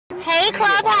Hey,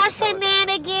 Clubhouse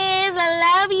shenanigans, I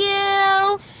love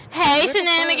you. Hey,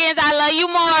 shenanigans, I love you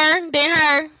more than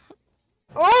her.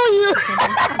 Oh,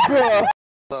 you.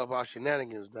 Clubhouse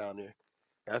shenanigans down there.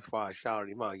 That's why I shouted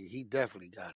him out. He definitely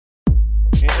got it.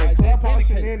 And Clubhouse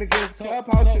shenanigans,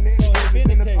 Clubhouse shenanigans is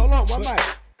in the. Hold on, one mic.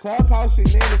 Clubhouse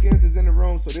shenanigans is in the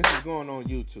room, so this is going on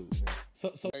YouTube. Man.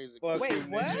 So wait,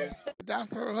 what?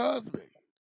 That's her husband.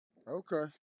 Okay.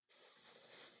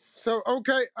 So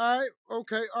okay, all right,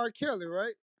 okay, R. Kelly,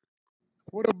 right?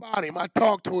 What about him? I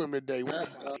talked to him today. What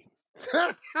about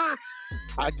him?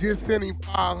 I just sent him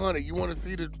 500. You want to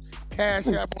see the cash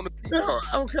app on the people? No,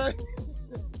 okay.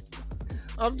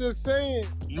 I'm just saying.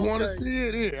 You want to see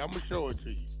it? Here, I'm gonna show it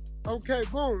to you. Okay,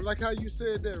 boom, like how you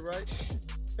said that, right?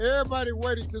 Everybody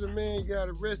waited till the man got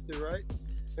arrested, right?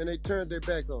 And they turned their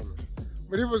back on him.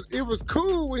 But it was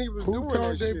cool when he was doing that. Who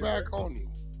turned their back on him?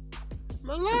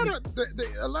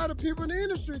 A lot of people in the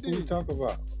industry did. Who you talking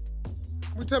about?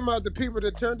 We talking about the people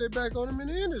that turned their back on him in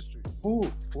the industry.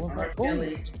 Who? Well,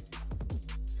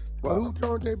 who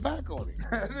turned their back on him?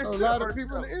 A lot of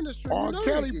people in the industry. R.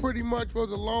 Kelly pretty much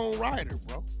was a lone rider,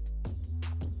 bro.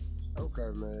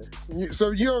 Okay, man. So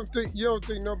you don't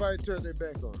think nobody turned their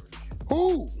back on him?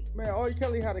 Who? Man, R.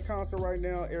 Kelly had a concert right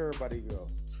now. Everybody go.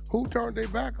 Who turned their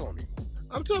back on him?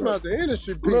 I'm talking about the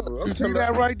industry people. Look, you see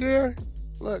that right there?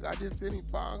 Look, I just sent him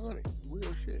 500.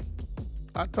 Real shit.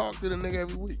 I talk to the nigga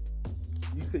every week.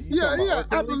 You said yeah.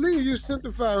 I believe you sent the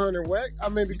 500 wack. I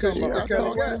mean, because I talk to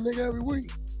the nigga every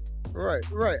week. Right.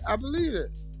 I believe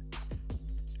it.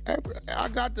 I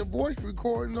got the voice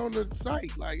recordings on the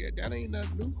site. Like that ain't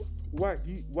nothing new. Wack,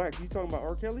 you talking about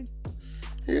R. Kelly?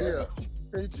 Yeah.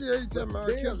 You talking about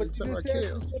R. Kelly? But you just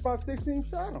said about 16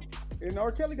 shot him, and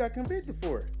R. Kelly got convicted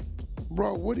for it.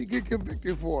 Bro, what did he get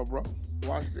convicted for, bro?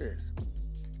 Watch this.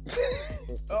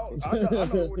 Oh, I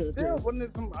know what to tell. What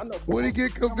did he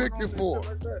get convicted for?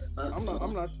 I'm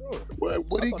not sure.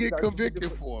 What did he get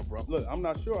convicted for, bro? Look, I'm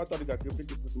not sure. I thought he got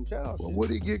convicted for some child shit. What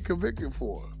did he get convicted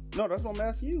for? No, that's what I'm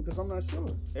asking you, because I'm not sure.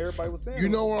 Everybody was saying. You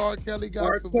know what R. Kelly got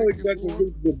convicted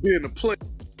for? Being a play.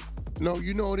 No,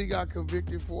 you know what he got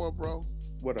convicted for, bro?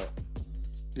 What up?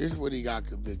 This is what he got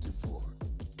convicted for.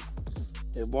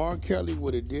 If R. Kelly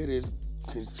would have did his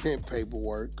consent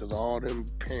paperwork, because all them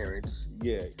parents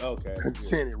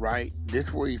consented, right?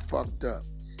 This where he fucked up.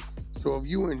 So if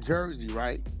you in Jersey,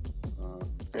 right,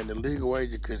 and the legal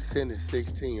age of consent is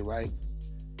 16, right,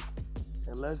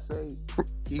 and let's say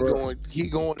he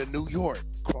going to New York,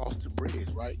 cross the bridge,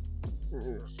 right,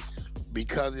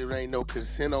 because there ain't no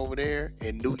consent over there,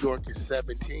 and New York is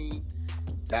 17,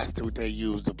 that's what they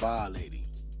use to violate him.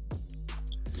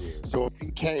 Yeah. So if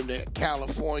you came to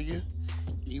California,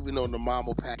 even though the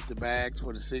mama packed the bags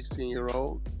for the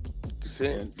 16-year-old,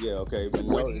 consent. Yeah, okay. But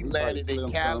when he landed in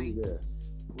Cali,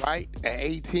 right, at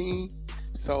 18,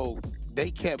 so they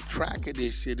kept track of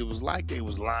this shit. It was like they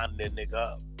was lining that nigga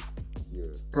up. Yeah.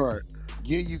 Right.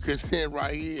 Yeah, you consent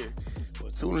right here. But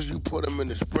as soon as you put them in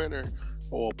the Sprinter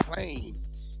or a plane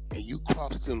and you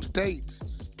cross them states,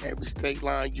 every state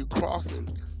line you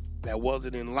crossing that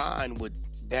wasn't in line with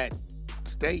that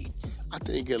state, I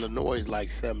think Illinois is like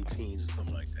 17 or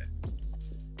something like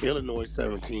that. Illinois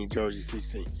 17, Jersey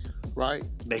 16, right?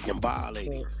 They can violate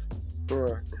it.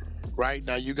 Right?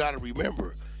 Now you got to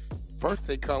remember, first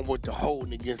they come with the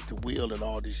holding against the wheel and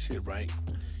all this shit, right?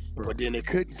 But then they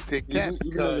couldn't stick that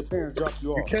because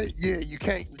you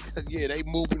can't because they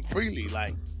moving freely.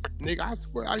 Like, nigga, I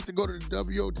swear, I used to go to the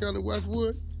W Hotel in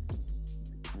Westwood.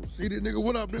 See this nigga,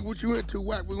 what up, nigga? What you into?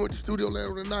 Wack, we went to studio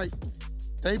later tonight.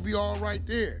 They be all right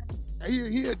there.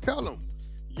 He'll tell them,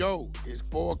 yo, it's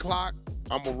 4 o'clock.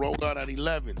 I'm going to roll out at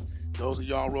 11. Those of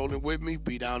y'all rolling with me,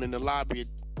 be down in the lobby at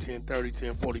 10:30,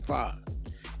 10:45.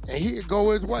 And he'll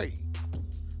go his way.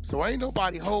 So ain't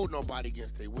nobody hold nobody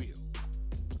against their will.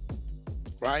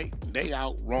 Right? They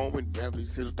out roaming Beverly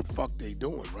Hills, the fuck they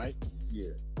doing, right?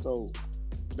 Yeah. So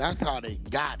that's how they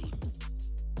got him.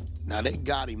 Now they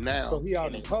got him now. So he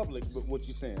out in public, but what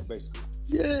you saying, basically?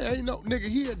 Yeah, ain't no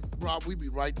nigga. Rob, we be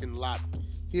right in the lobby.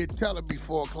 He'd tell him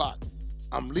before 4 o'clock,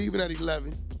 I'm leaving at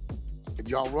 11. If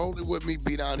y'all rolling with me,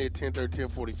 be down there at 10:30,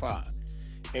 10:45.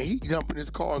 And he jump in his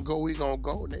car and go, we gonna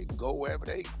go, and they go wherever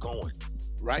they going,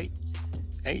 right?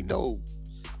 Ain't no,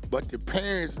 but the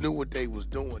parents knew what they was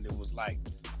doing. It was like,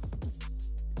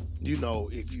 you know,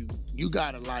 if you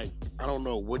gotta like, I don't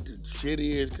know what the shit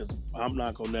is, because I'm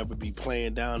not gonna never be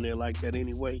playing down there like that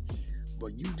anyway,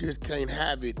 but you just can't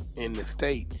have it in the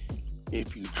state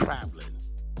if you traveling.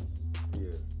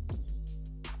 Yeah.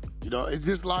 You know, it's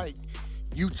just like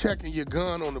you checking your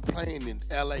gun on the plane in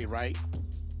LA, right?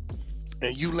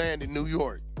 And you land in New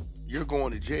York, you're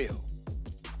going to jail.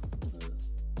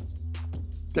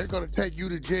 They're gonna take you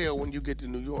to jail when you get to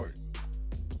New York.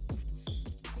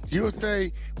 You'll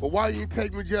say, well, why you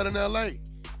take me to jail in L.A.?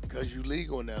 Because you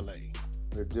legal in L.A.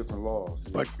 They're different laws.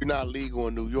 But you're not legal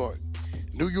in New York.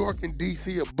 New York and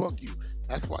D.C. will book you.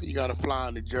 That's why you gotta fly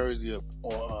into Jersey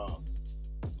or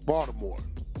Baltimore,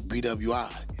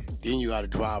 BWI. Then you gotta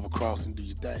drive across and do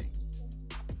your thing.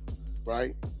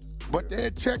 Right? But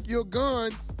they'll check your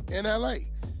gun in L.A.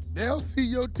 They'll see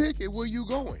your ticket where you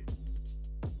going.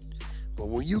 But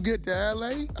when you get to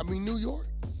L.A., New York,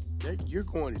 you're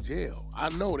going to jail. I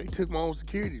know, they took my own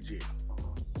security to jail.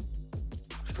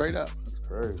 Straight up. That's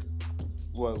crazy.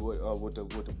 What, with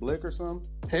the blick or something?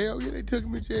 Hell yeah, they took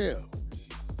him to jail.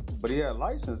 But he had a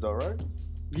license though, right?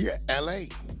 Yeah, L.A.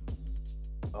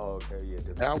 Oh, okay, yeah.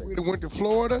 Now, we went to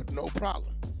Florida, no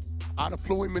problem. I'd have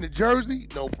flew him into Jersey,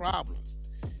 no problem.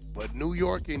 But New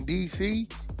York and D.C.,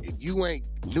 if you ain't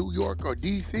New York or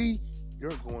D.C.,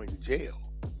 you're going to jail.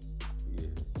 Yeah.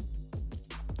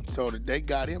 So that they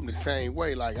got him the same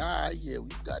way, like, all right, yeah, we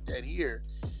got that here.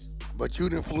 But you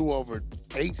done flew over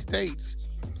 8 states.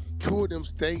 2 of them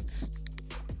states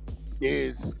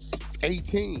is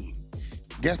 18.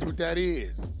 Guess what that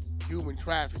is? Human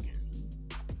trafficking.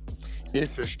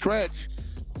 It's a stretch,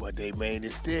 but they made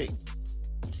it stick.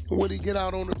 When he get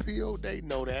out on the field, they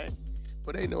know that.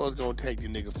 But they know it's going to take the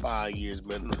nigga 5 years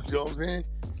minimum. You know what I'm saying?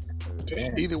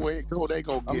 Damn. Either way it go, they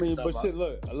going to get but shit,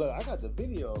 look, I got the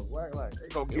video. Like, they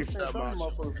going to get something out.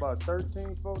 Motherfuckers about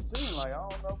 13, 14, like, I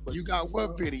don't know. But you got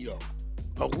what video?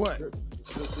 Of what? You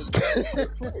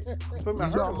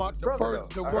talking about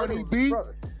the one he beat?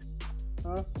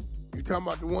 Huh? You talking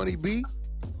about the one he beat?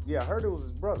 Yeah, I heard it was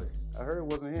his brother. I heard it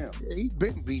wasn't him. Yeah, he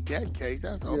been beat that case.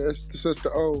 That's old. Yeah, it's just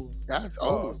the old. That's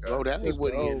old, bro. That ain't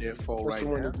what he in there for right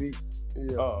now. Beat.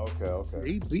 Yeah. Oh, okay.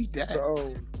 He beat that. The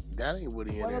old. That ain't what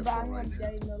he in What there about for right him now.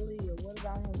 dating Aaliyah? What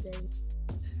about him dating?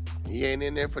 He ain't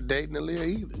in there for dating Aaliyah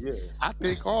either. Yeah. I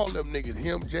think all them niggas,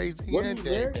 him, Jay-Z, and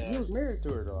Dave. He was married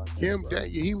to her though.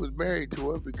 He was married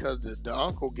to her because the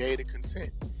uncle gave the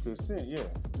consent. Consent, yeah.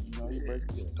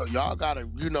 So y'all gotta,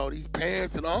 these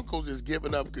parents and uncles is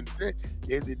giving up consent.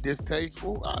 Is it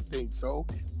distasteful? I think so.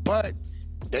 But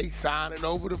they signing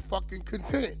over the fucking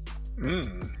consent.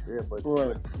 Yeah,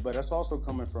 but that's also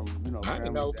coming from, I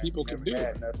didn't know people could do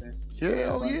it.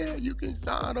 Yeah, you can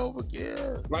sign over,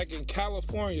 yeah. Like in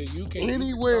California, you can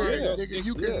anywhere, you can nigga,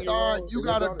 you can sign. You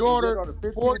got a daughter,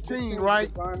 14,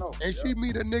 right? And she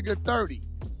meet a nigga 30.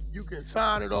 You can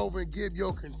sign it over and give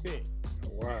your consent.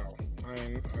 Wow.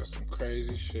 That's some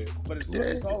crazy shit. But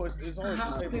it's always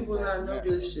how people not know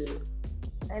this shit?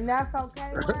 And that's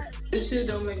okay, what? This shit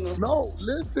don't make no sense. No,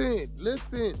 listen.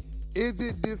 Is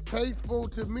it distasteful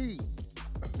to me?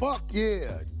 Fuck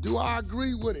yeah. Do I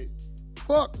agree with it?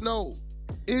 Fuck no.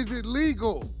 Is it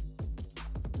legal?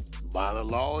 By the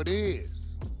law it is.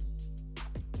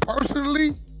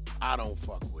 Personally, I don't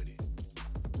fuck with it.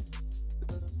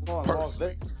 Yeah,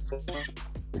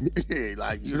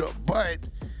 but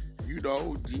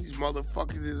these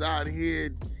motherfuckers is out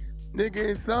here.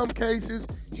 Nigga, in some cases,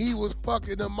 he was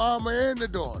fucking the mama and the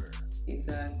daughter.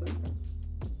 Exactly.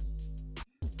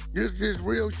 It's just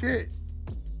real shit.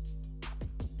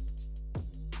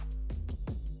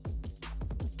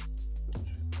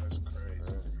 That's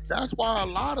crazy. That's why a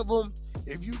lot of them,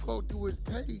 if you go through his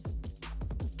case,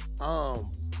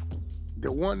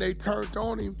 the one they turned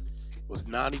on him was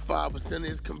 95% of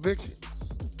his conviction.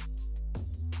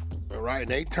 All right, and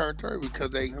they turned her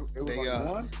because they got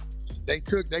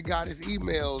his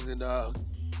emails and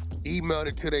emailed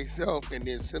it to themselves and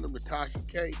then sent them to Tasha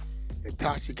K. And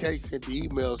Tasha K sent the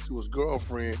emails to his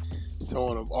girlfriend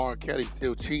showing him R. Kelly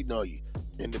still cheating on you.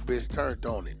 And the bitch turned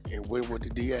on it and went with the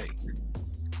DA.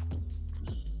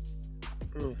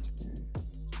 Man,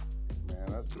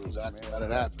 That's how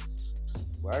that happened.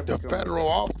 Well, The federal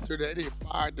officer that they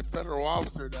fired, the federal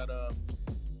officer that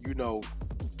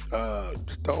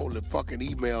stole the fucking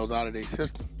emails out of their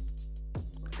system.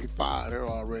 They fired her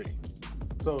already.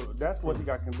 So that's what he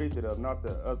got convicted of, not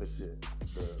the other shit.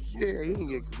 Yeah, he didn't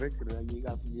get convicted of that. He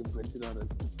got convicted of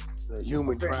the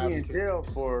human trafficking. He in jail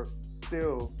for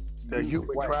still the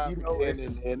human trafficking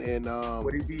and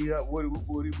would he be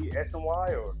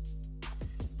SNY or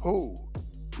who?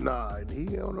 Nah, and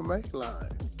he on the main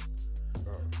line.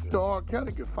 R.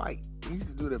 Kelly can fight. He used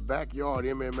to do the backyard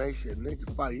MMA shit.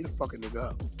 Nigga fight, he'll fucking nigga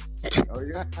up. Oh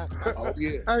yeah. Oh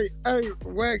yeah. Hey,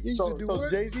 Wack, he used to do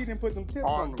what? Jay-Z didn't put them tips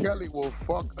on him. R. Kelly will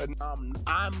fuck.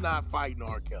 I'm not fighting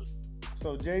R. Kelly.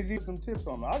 So Jay-Z put some tips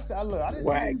on him. I didn't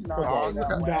Wack,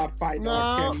 not fighting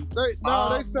R. Kelly. They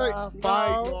say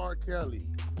fighting R. Kelly.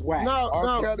 Wack.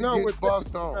 R. Kelly gets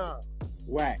bust on.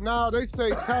 Wack. No, they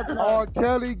say R.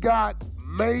 Kelly got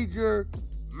major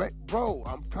Bro,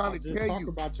 I'm trying to tell you. Talk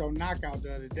about your knockout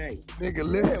the other day. Nigga,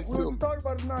 listen we to was me. talking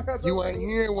about the knockout. You ain't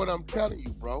hearing what I'm telling you,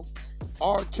 bro.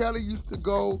 R. Kelly used to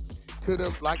go to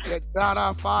them, like that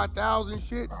Dada 5000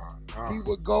 shit. He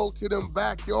would go to them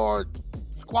backyard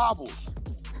squabbles.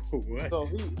 What? So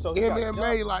he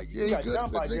MMA, like, he got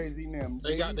jumped by Jay-Z and them.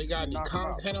 They got any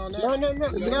content on that? No,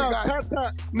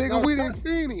 Nigga, we didn't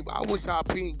see him. I wish I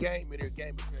pinged Game in there.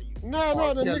 Game to tell you.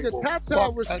 No, the nigga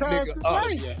Tata was charged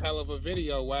twice. Yeah, hell of a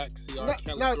video, Wack. See R.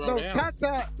 Kelly throw down.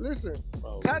 Tata, listen.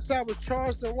 Tata was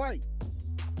charged in white.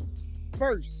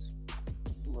 First.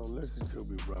 Bro, listen to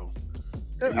me, bro.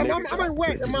 I'm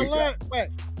Wack. Am I lying?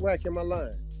 Wack, am I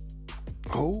lying?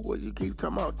 Who? What you keep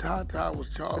talking about? Tata was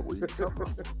charged. What you talking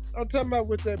about? I'm talking about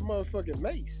with that motherfucking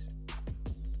mace.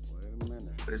 Wait a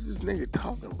minute. What is this nigga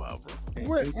talking about, bro?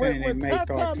 When Tata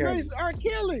maced R.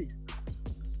 Kelly.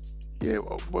 Yeah,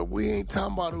 but we ain't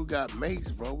talking about who got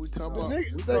maced, bro. We talking about... They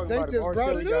just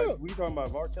brought it up. We talking about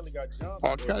if R. Kelly got jumped.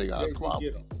 R. Kelly got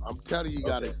squabbled. I'm telling you, you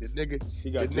got it. The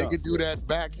nigga do that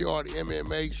backyard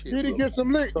MMA shit. Did he get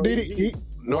some licks? Did he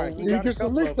get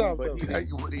some licks out of He tell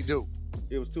you what he do.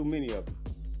 It was too many of them.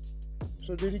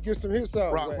 So did he get some hits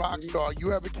out? Rockstar,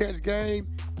 you ever catch Game?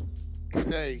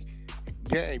 Say,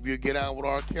 Game, you get out with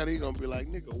R. Kelly, he gonna be like,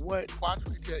 nigga, what? Watch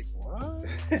me take. What?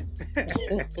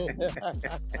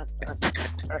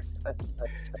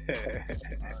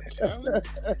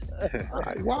 All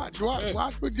right,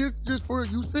 watch, but just for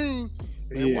you seen.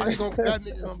 And why you gonna that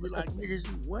nigga gonna be like, niggas,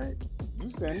 you what? You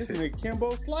saying this nigga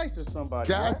Kimbo Slice or somebody?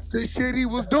 That's the shit he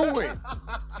was doing.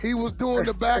 He was doing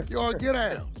the backyard get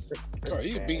out. Bro,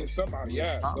 he was beating somebody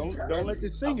ass. Don't let the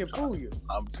singing fool you.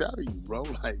 I'm telling you, bro.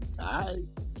 Like,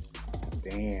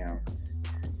 damn.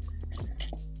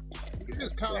 He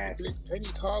just kind of big. Ain't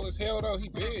he tall as hell though? He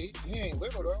big. He ain't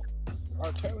little though.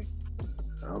 R. Kelly.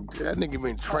 That nigga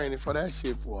been training for that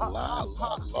shit for a long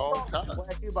time.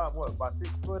 He about what? About 6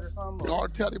 foot or something? R.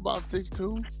 Kelly about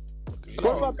 6'2".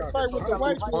 What about the fight with the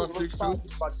white dude?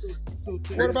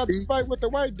 What about the fight with the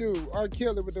white dude? R.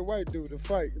 Kelly with the white dude, the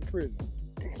fight in prison.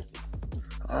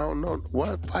 I don't know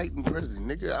what fight in prison,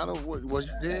 nigga. I don't. Was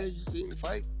you there? You seen the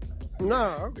fight?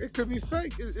 No, it could be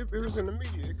fake. It was in the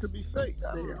media. It could be fake.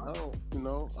 I don't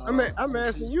know. I'm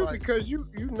asking you because you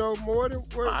know more than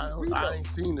what we know. I ain't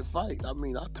seen the fight. I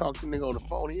mean, I talk to the nigga on the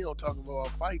phone. He don't talk about our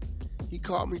fights. He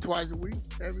called me twice a week,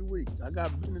 every week. I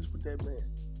got business with that man.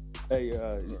 Hey,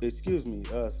 excuse me.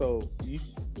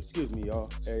 Excuse me, y'all.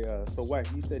 Hey, so Wack,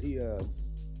 you said he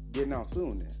getting out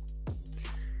soon then.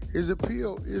 His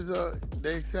appeal is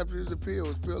they accepted his appeal.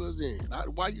 His appeal is in.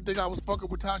 Why you think I was fucking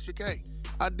with Tasha K?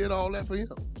 I did all that for him.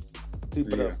 See,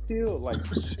 but appeal, like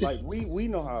we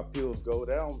know how appeals go.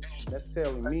 That don't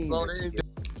necessarily mean.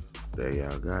 There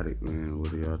y'all got it, man.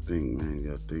 What do y'all think, man?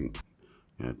 Y'all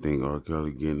think R.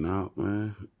 Kelly getting out,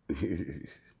 man?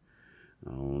 I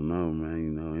don't know, man.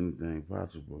 You know, anything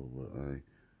possible, but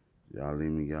y'all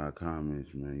leave me y'all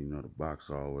comments, man. You know the box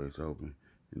always open.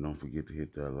 And don't forget to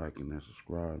hit that like and that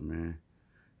subscribe, man.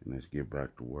 And let's get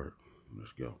back to work.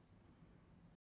 Let's go.